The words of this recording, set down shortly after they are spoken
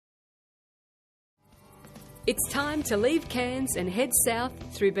It's time to leave Cairns and head south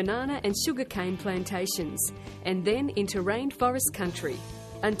through banana and sugarcane plantations and then into rainforest country.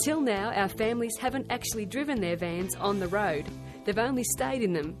 Until now, our families haven't actually driven their vans on the road. They've only stayed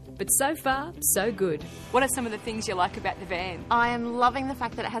in them, but so far, so good. What are some of the things you like about the van? I am loving the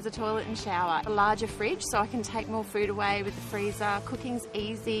fact that it has a toilet and shower, a larger fridge so I can take more food away with the freezer, cooking's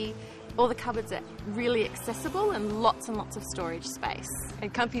easy, all the cupboards are really accessible and lots of storage space.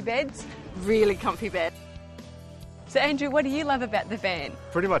 And comfy beds? Really comfy bed. So Andrew, what do you love about the van?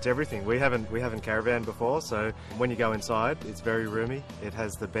 Pretty much everything. We haven't caravan before, so when you go inside, it's very roomy. It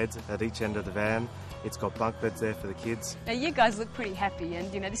has the beds at each end of the van. It's got bunk beds there for the kids. Now you guys look pretty happy, and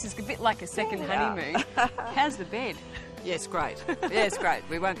this is a bit like a second honeymoon. How's the bed? Yeah, it's great. Yeah, it's great.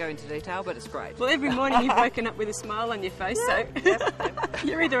 We won't go into detail, but it's great. Well, every morning you've woken up with a smile on your face, so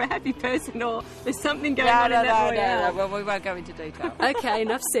you're either a happy person or there's something going on in that No, well, we won't go into detail. Okay,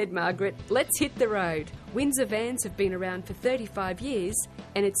 enough said, Margaret. Let's hit the road. Windsor vans have been around for 35 years,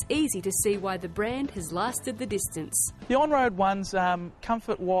 and it's easy to see why the brand has lasted the distance. The on-road ones,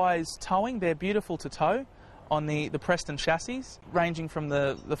 comfort-wise towing, they're beautiful to tow on the Preston chassis, ranging from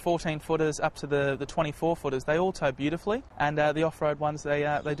the 14-footers up to the 24-footers. They all tow beautifully, and the off-road ones,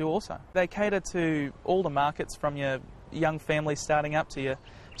 they do also. They cater to all the markets, from your young families starting up to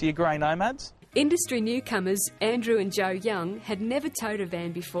your grey nomads. Industry newcomers Andrew and Joe Young had never towed a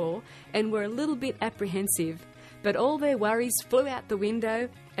van before and were a little bit apprehensive, but all their worries flew out the window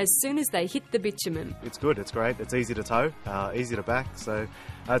as soon as they hit the bitumen. It's good, it's great, it's easy to tow, easy to back, so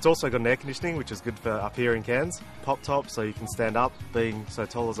it's also got an air conditioning, which is good for up here in Cairns. Pop top, so you can stand up. Being so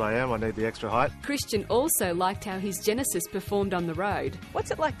tall as I am, I need the extra height. Christian also liked how his Genesis performed on the road.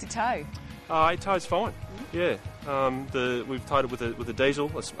 What's it like to tow? It tows fine. Yeah, we've towed it with a diesel,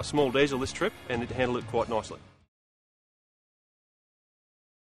 a small diesel this trip, and it handled it quite nicely.